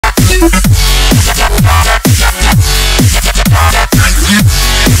Hey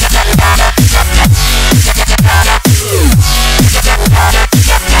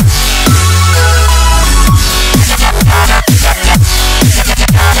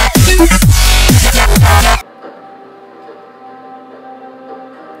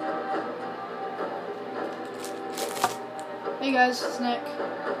guys, it's Nick.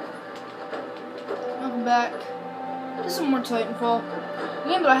 Welcome back to some more Titanfall. A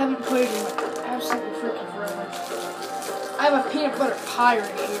game that I haven't played in like absolutely freaking forever. I have a peanut butter pie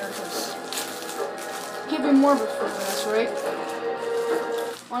right here because give me more of a for this, right?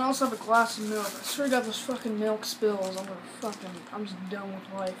 I also have a glass of milk. I swear to God, those fucking milk spills. I'm just done with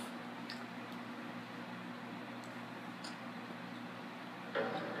life.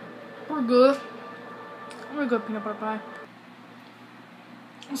 We're good. I'm gonna go peanut butter pie.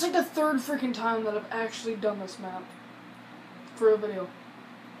 It's like the third freaking time that I've actually done this map for a video.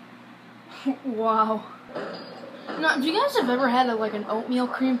 Wow. Now, if you guys have ever had like an oatmeal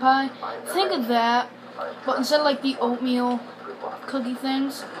cream pie, think of that, but instead of like the oatmeal cookie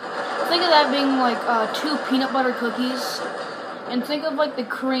things, think of that being like 2 peanut butter cookies, and think of like the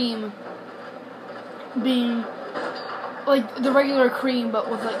cream being like the regular cream, but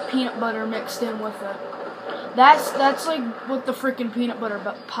with like peanut butter mixed in with it. That's like what the freaking peanut butter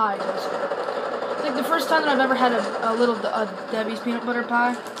pie is. It's like the first time that I've ever had a little Debbie's peanut butter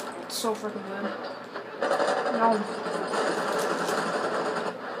pie. It's so freaking good. No.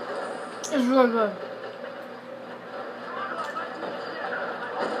 It's really good.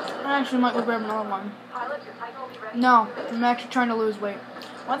 I actually might go grab another one. No, I'm actually trying to lose weight.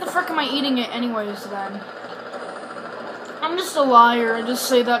 Why the frick am I eating it anyways then? I'm just a liar. I just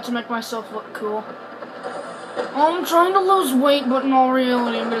say that to make myself look cool. I'm trying to lose weight, but in all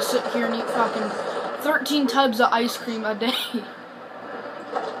reality, I'm gonna sit here and eat fucking 13 tubs of ice cream a day.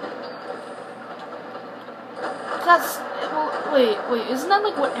 Wait, isn't that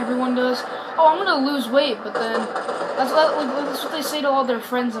like what everyone does? Oh, I'm gonna lose weight, but then that's what they say to all their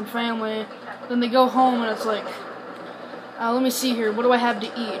friends and family. Then they go home and it's like, let me see here, what do I have to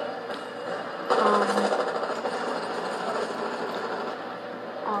eat?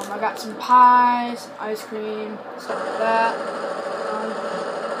 I got some pies, ice cream, stuff like that.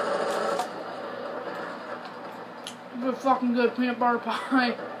 Good fucking good peanut butter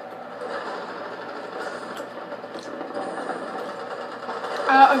pie.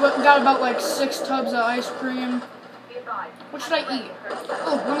 I got about like 6 tubs of ice cream. What should I eat?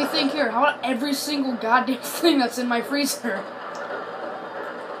 Oh, let me think here. How about every single goddamn thing that's in my freezer?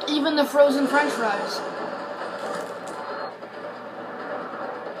 Even the frozen french fries.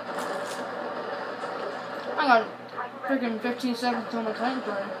 I got freaking 15 seconds till my time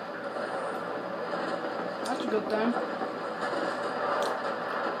play. That's a good thing.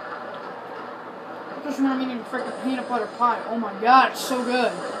 I just remember eating freaking peanut butter pie. Oh my god, it's so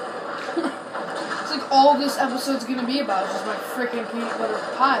good. It's like all this episode's gonna be about is just my freaking peanut butter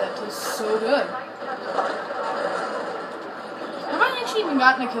pie that tastes so good. Have I actually even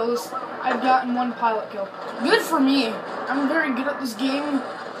gotten a kill this? I've gotten 1 pilot kill. Good for me. I'm very good at this game.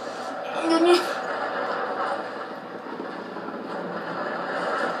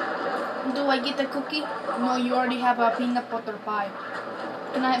 Do I get a cookie? No, you already have a peanut butter pie.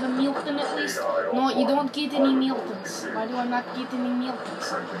 Can I have a Milton at least? No, you don't get any Miltons. Why do I not get any Miltons?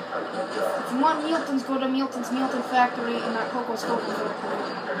 If you want Miltons, go to Milton's Milton Factory and not Coco's Cocoa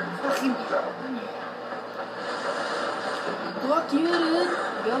Factory. Fucking... Fuck you, dude.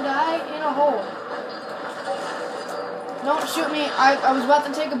 Go die in a hole. Don't shoot me. I was about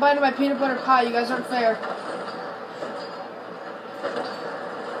to take a bite of my peanut butter pie. You guys aren't fair.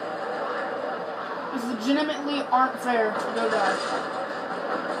 Legitimately aren't fair. Go die.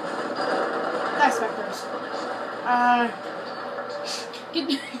 Die, specters. Can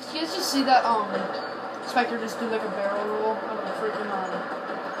you guys just see that Spectre just do like a barrel roll out of the freaking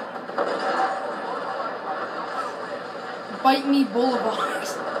Bite Me Boulevard.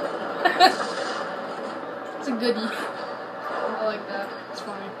 It's a goodie. I like that. It's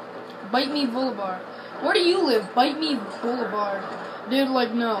funny. Bite Me Boulevard. Where do you live? Bite Me Boulevard. Dude,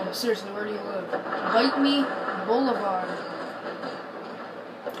 like, no. Seriously, where do you live? Bite Me Boulevard.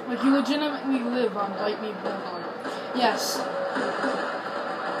 Like, you legitimately live on Bite Me Boulevard. Yes.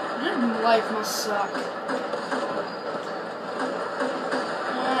 Your life must suck.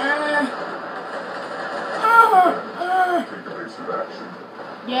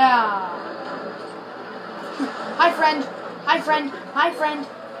 Yeah. Hi, friend. Hi, friend. Hi, friend.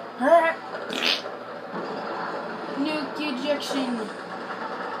 Nuke ejection.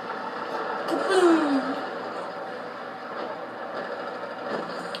 Kaboom.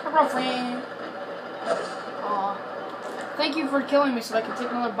 girlfriend. Aw. Thank you for killing me so I can take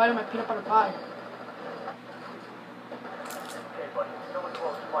another bite of my peanut butter pie. Okay, buddy, still a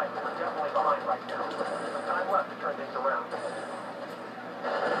close fight. We're definitely behind right now. Some time left to turn things around.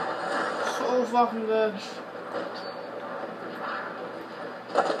 So fucking good.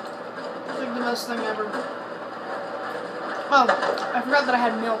 It's like the best thing ever. Oh, I forgot that I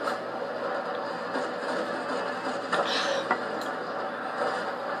had milk.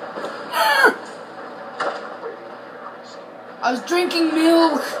 I was drinking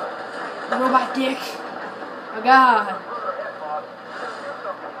milk! Robot dick. Oh god.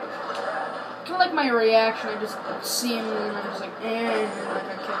 Kind of like my reaction, I just see him and I'm just like, and like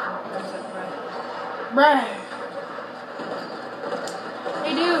I kick him. I'm just like, bruh.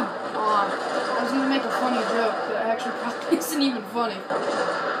 Hey dude! Aw, I was gonna make a funny joke that actually probably isn't even funny.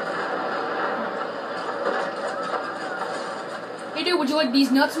 Hey dude, would you like these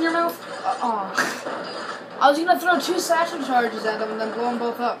nuts in your mouth? I was gonna throw 2 satchel charges at them and then blow them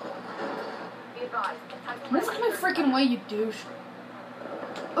both up. Move out of my freaking way, you douche.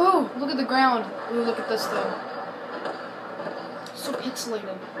 Ooh, look at the ground. Ooh, look at this thing. So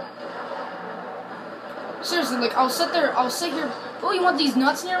pixelated. Seriously, like, I'll sit here. Oh, you want these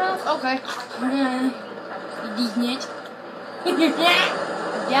nuts in your mouth? Okay. These nuts.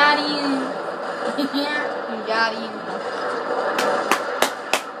 Got you. Got you.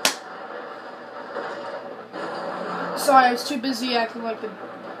 Sorry, I was too busy acting like the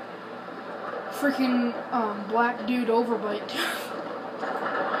freaking black dude overbite.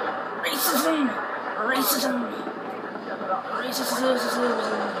 Racism! Racism! Racism!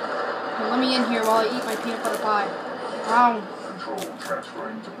 Now let me in here while I eat my peanut butter pie. Wow.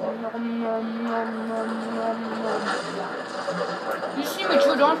 You see me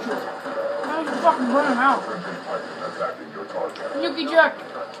too, don't you? I'm just fucking burning out. Nuke eject.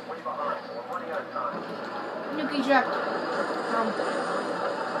 Nuke eject.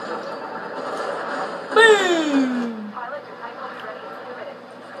 Boom!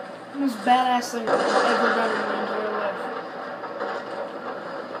 Most badass thing I've ever done in my entire life.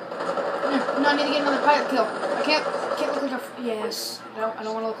 No, I need to get another pilot kill. I can't look like a yes. I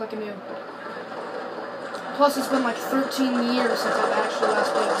don't want to look like a noob. Plus, it's been like 13 years since I've actually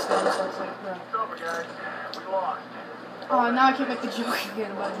last played this game, so it's like, bro. Oh, now I can't make the joke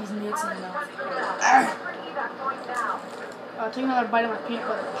again about these nuts in the mouth. Take another bite of my peanut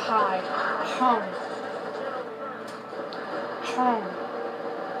butter pie. Hum.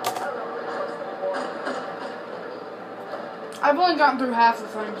 I've only gotten through half the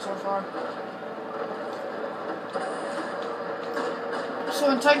thing so far.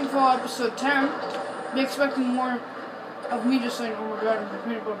 So in Titanfall episode 10, be expecting more of me just saying, oh my god, the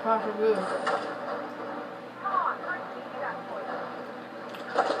peanut butter pie so good.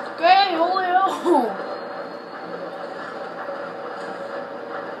 Okay, holy hell!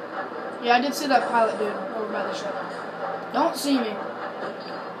 Yeah, I did see that pilot dude over by the ship. Don't see me.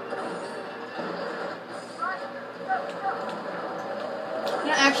 You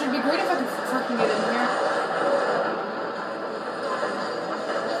know, actually, it'd be great if I could freaking get in here.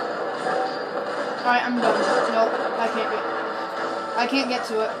 Alright, I'm done. Nope, I can't get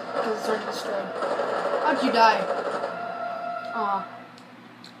to it because it's already destroyed. How'd you die? Aw.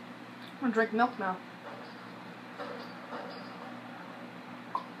 I'm gonna drink milk now.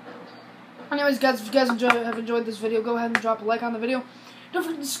 Anyways, guys, if you guys have enjoyed this video, go ahead and drop a like on the video. Don't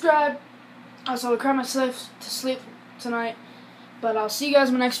forget to subscribe. Also, I'll cry myself to sleep tonight. But I'll see you guys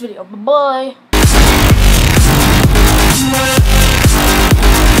in my next video. Bye-bye.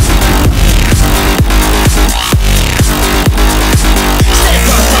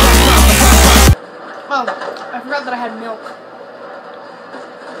 Oh, I forgot that I had milk.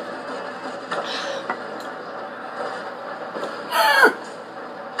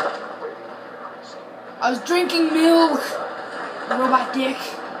 I was drinking milk. Robot dick.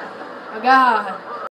 Oh god.